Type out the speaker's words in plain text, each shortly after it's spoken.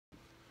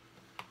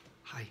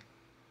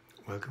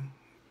Welcome,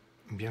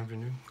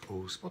 bienvenue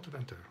au spot of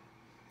 20h.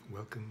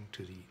 Welcome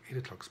to the 8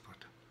 o'clock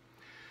spot.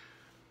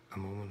 A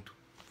moment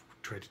we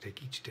try to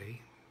take each day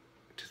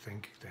to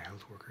thank the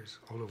health workers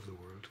all over the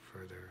world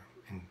for their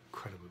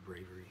incredible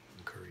bravery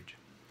and courage.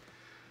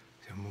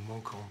 C'est un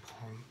moment qu'on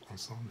prend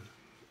ensemble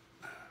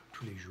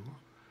tous les jours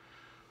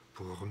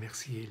pour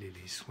remercier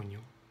les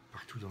soignants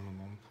partout dans le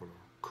monde pour leur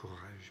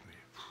courage, mais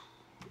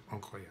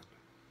incroyable.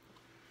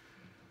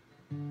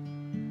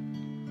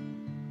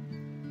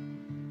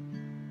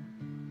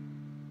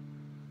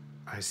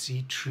 I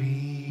see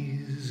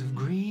trees of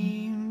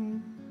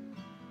green,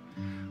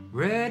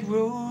 red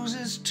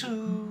roses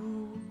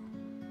too.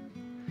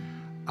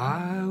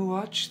 I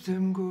watch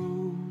them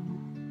grow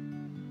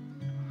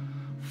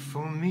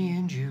for me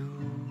and you.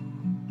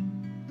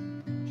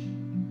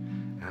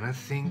 And I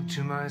think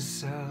to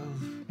myself,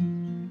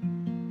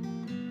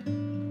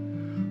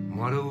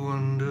 what a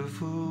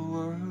wonderful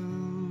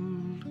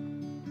world.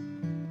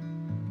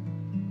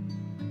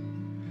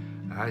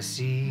 I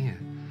see a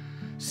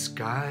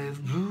sky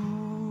of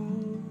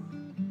blue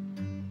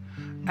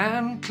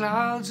and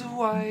clouds of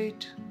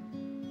white,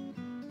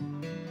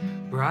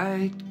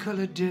 bright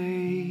colored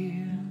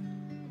day,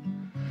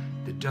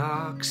 the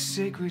dark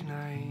sacred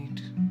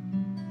night.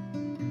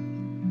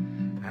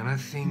 And I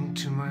think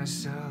to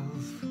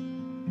myself,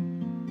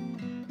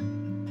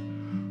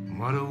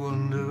 what a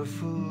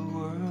wonderful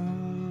world.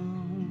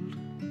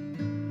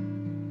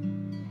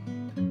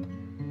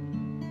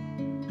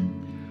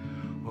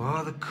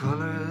 Oh, the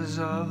colors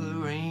of the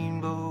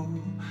rainbow,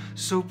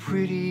 so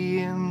pretty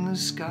in the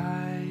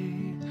sky,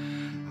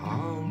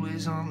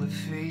 always on the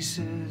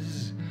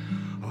faces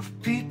of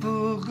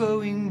people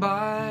going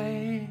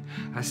by.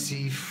 I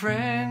see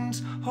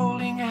friends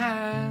holding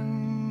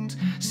hands,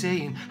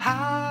 saying,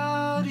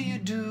 how do you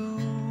do?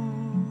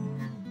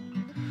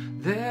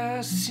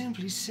 They're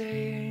simply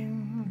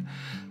saying,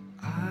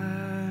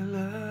 I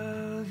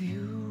love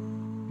you.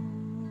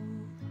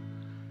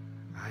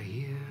 I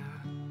hear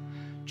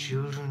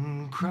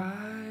children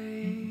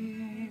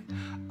cry,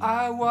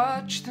 I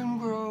watch them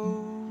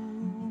grow.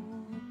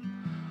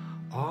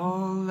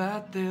 All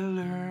that they'll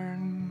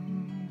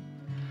learn,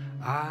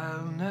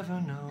 I'll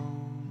never know.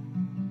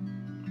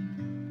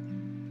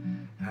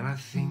 And I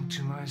think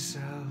to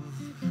myself,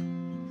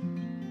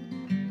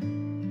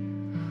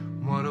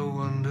 what a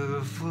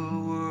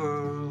wonderful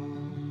world.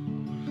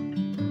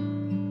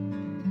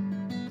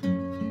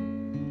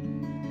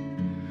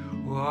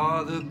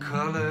 Oh, the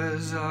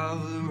colors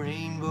of the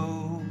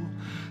rainbow,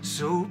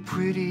 so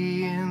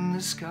pretty in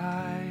the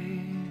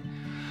sky,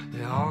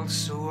 they're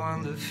also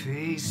on the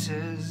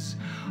faces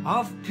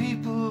of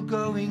people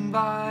going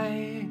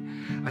by.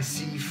 I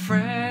see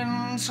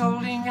friends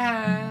holding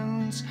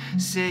hands,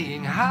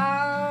 saying,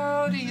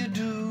 how do you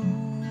do?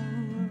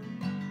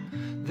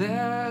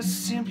 They're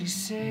simply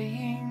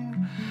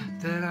saying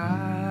that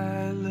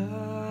I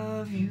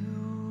love you.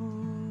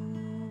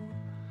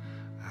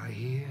 I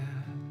hear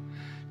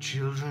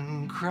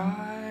children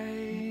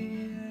cry,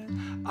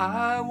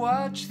 I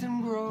watch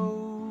them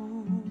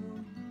grow.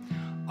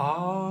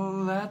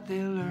 All that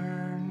they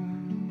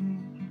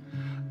learn,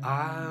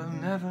 I'll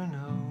never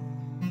know.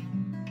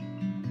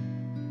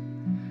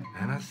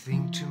 And I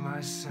think to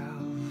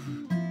myself,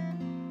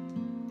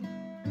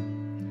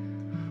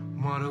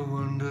 what a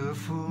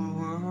wonderful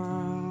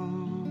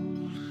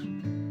world.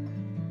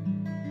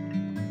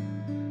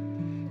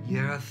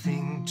 Yeah, I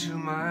think to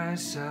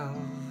myself,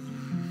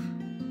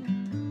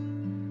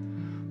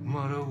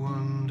 what a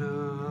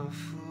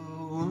wonderful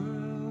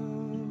world.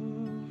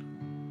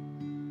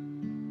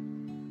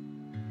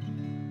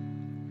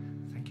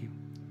 Thank you.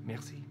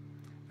 Merci.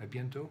 À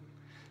bientôt.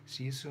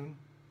 See you soon.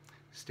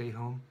 Stay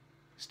home.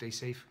 Stay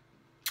safe.